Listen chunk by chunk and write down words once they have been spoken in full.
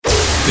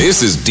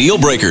This is Deal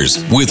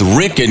Breakers with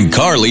Rick and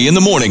Carly in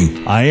the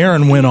morning.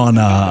 Erin went on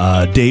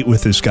a date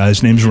with this guy.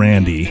 His name's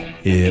Randy.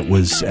 It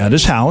was at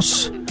his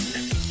house,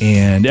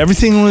 and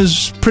everything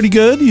was pretty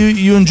good.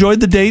 You enjoyed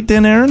the date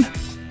then, Erin?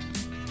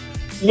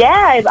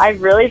 Yeah, I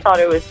really thought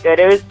it was good.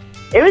 It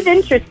was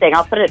interesting.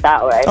 I'll put it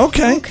that way.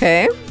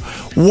 Okay.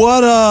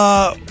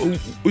 What?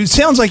 It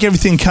sounds like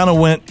everything kind of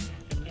went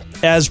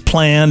as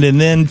planned, and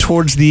then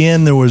towards the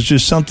end, there was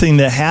just something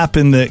that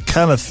happened that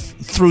kind of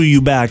threw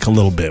you back a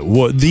little bit.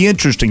 The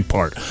interesting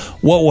part,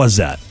 what was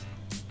that?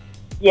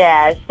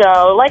 Yeah,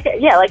 so like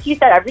you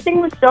said,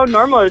 everything was so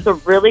normal. It was a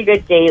really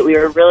good date. We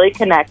were really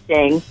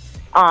connecting.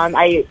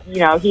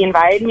 He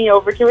invited me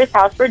over to his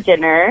house for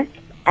dinner,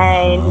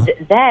 and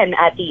then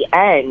at the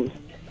end,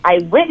 I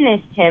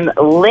witnessed him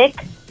lick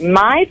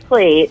my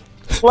plate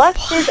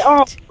plus his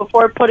own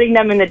before putting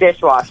them in the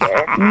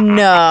dishwasher.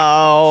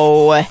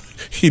 No.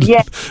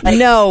 Yeah,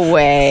 No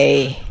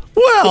way.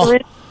 Well,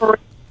 it was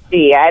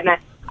crazy, and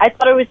I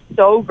thought it was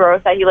so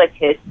gross that he licked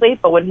his plate,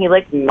 but when he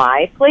licked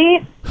my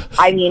plate,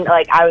 I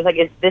was like,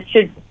 this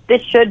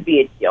should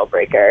be a deal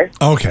breaker.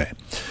 okay.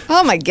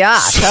 Oh my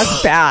gosh,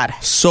 that's bad.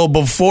 So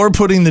before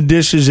putting the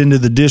dishes into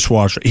the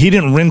dishwasher, he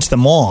didn't rinse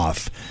them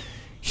off.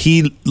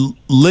 He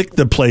licked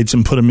the plates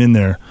and put them in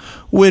there.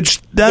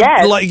 Which,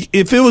 like,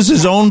 if it was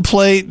his own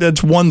plate,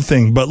 that's one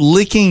thing. But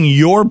licking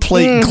your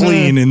plate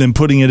clean and then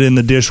putting it in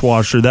the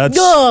dishwasher, that's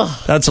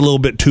a little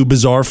bit too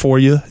bizarre for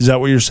you. Is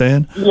that what you're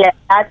saying? Yeah,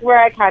 that's where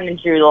I kind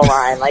of drew the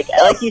line. Like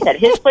you said,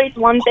 his plate's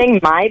one thing,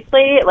 my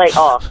plate,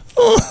 I'll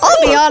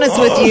be honest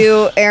with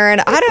you,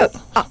 Erin.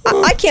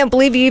 I can't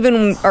believe you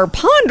even are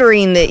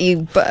pondering that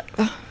you. But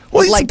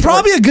well, he's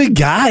probably a good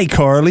guy,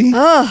 Carly.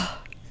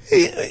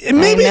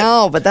 Maybe, I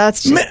know, but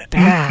that's just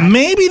bad.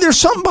 Maybe there's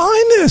something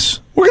behind this.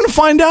 We're going to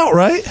find out,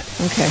 right?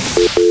 Okay.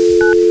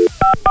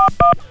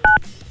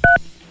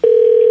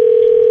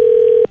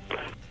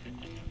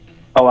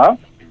 Hello?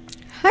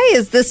 Hi,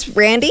 is this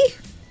Randy?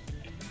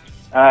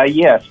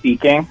 Yeah,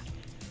 speaking.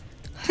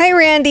 Hi,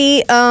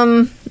 Randy.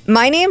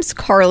 My name's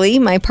Carly.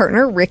 My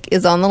partner, Rick,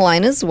 is on the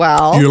line as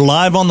well. You're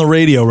live on the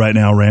radio right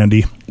now,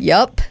 Randy.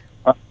 Yep.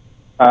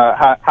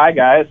 Hi,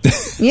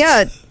 guys.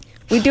 Yeah.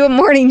 We do a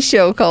morning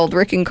show called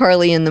Rick and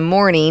Carly in the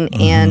Morning,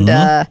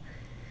 and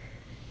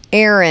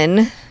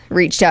Erin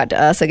reached out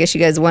to us. I guess you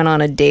guys went on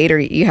a date, or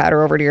you had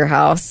her over to your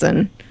house,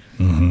 and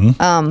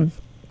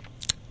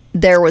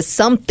there was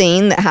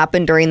something that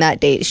happened during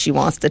that date she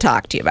wants to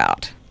talk to you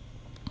about.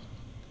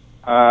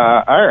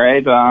 All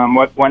right.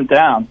 What went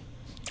down?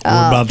 We're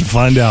about to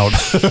find out.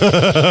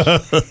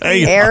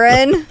 Hey,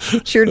 Erin,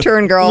 it's your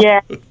turn, girl.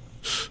 Yeah.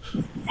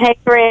 Hey,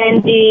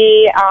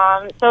 Randy.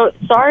 So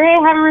sorry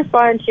I haven't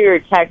responded to your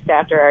text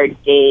after our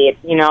date.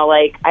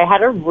 I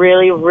had a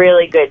really,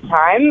 really good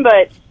time,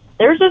 but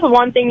there's just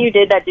one thing you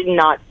did that did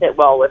not sit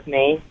well with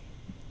me.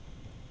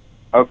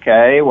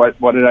 Okay, what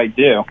did I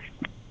do?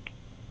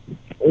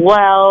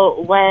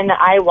 Well, when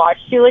I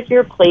watched you lick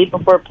your plate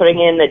before putting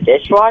it in the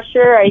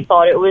dishwasher, I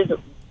thought it was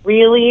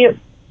really,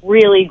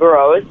 really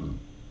gross.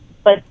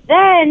 But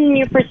then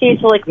you proceeded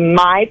to lick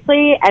my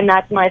plate, and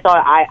that's when I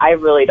thought, I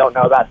really don't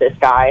know about this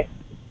guy.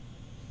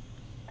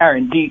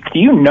 Erin, do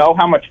you know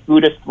how much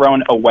food is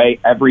thrown away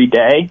every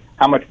day?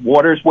 How much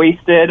water's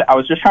wasted? I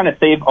was just trying to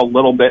save a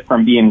little bit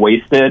from being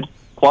wasted.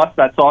 Plus,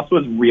 that sauce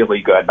was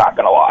really good, not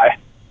going to lie.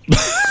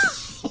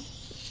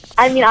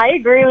 I mean, I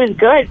agree it was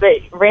good, but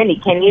Randy,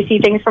 can you see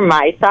things from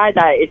my side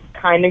that it's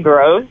kind of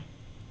gross?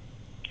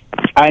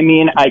 I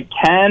mean, I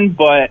can,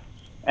 but...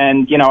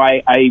 And,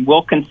 I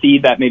will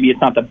concede that maybe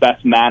it's not the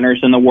best manners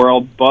in the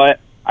world,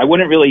 but I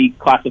wouldn't really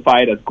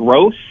classify it as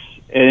gross.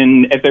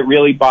 And if it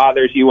really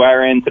bothers you,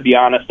 Erin, to be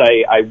honest,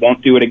 I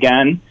won't do it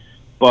again.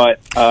 But,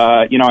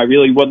 I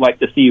really would like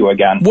to see you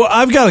again. Well,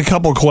 I've got a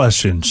couple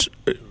questions.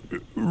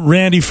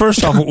 Randy,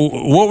 first off,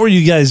 what were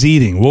you guys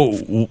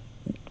eating?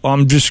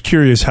 I'm just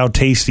curious how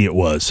tasty it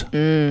was.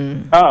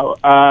 Yeah,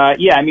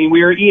 I mean,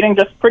 we were eating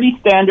just pretty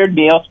standard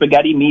meal,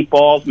 spaghetti,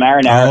 meatballs,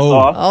 marinara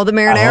sauce. Oh, the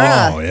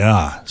marinara. Oh,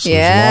 yeah. So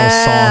there's a lot of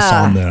sauce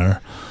on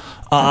there.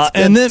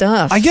 And then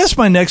stuff. I guess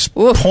my next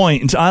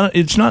point,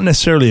 it's not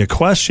necessarily a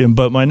question,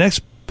 but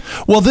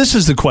this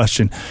is the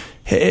question.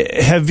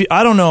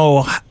 I don't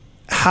know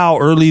how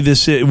early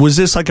this is. Was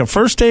this like a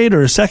first date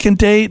or a second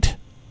date?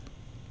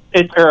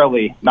 It's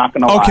early, not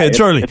going to lie. Okay,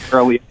 it's early. It's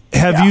early.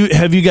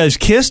 Have you guys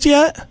kissed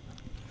yet?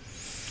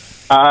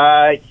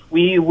 I'm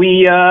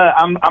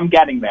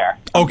getting there.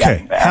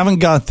 Haven't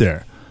got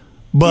there.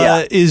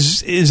 But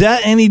is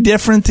that any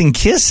different than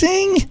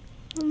kissing?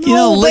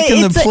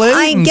 Licking the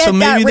plate. And so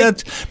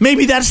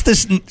maybe that's the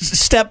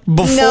step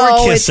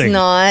before kissing.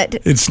 No, it's not.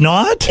 It's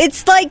not?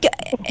 It's like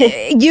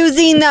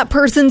using that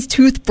person's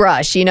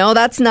toothbrush.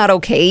 That's not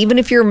okay. Even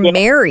if you're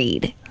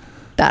married,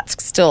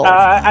 that's still.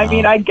 I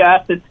mean, I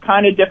guess it's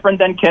kind of different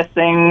than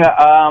kissing.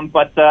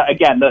 But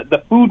again,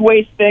 the food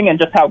waste thing and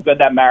just how good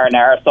that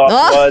marinara sauce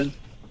was.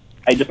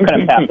 I just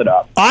couldn't pass it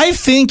up. I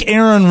think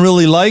Erin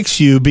really likes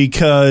you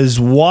because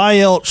why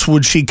else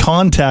would she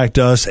contact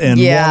us and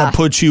want to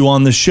put you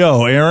on the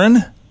show?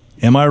 Erin,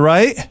 am I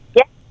right?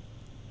 Yeah.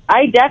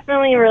 I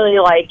definitely really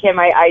like him.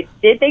 I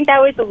did think that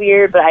was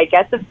weird, but I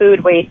guess the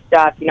food waste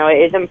stuff, it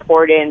is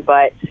important.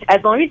 But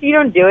as long as you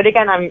don't do it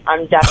again,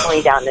 I'm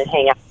definitely down to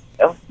hang out with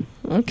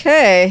you.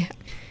 Okay.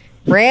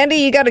 Randy,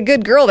 you got a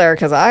good girl there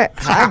because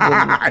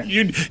I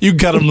you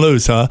cut him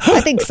loose, huh? I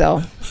think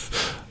so.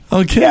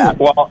 Okay. Yeah,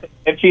 well,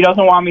 if she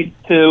doesn't want me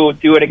to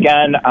do it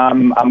again,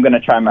 I'm going to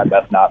try my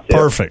best not to.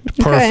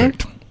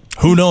 Perfect.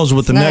 Who knows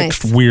what the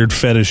next weird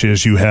fetish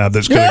is you have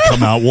that's going to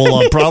come out.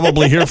 We'll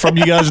probably hear from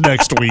you guys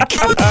next week.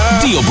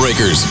 Deal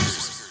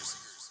breakers.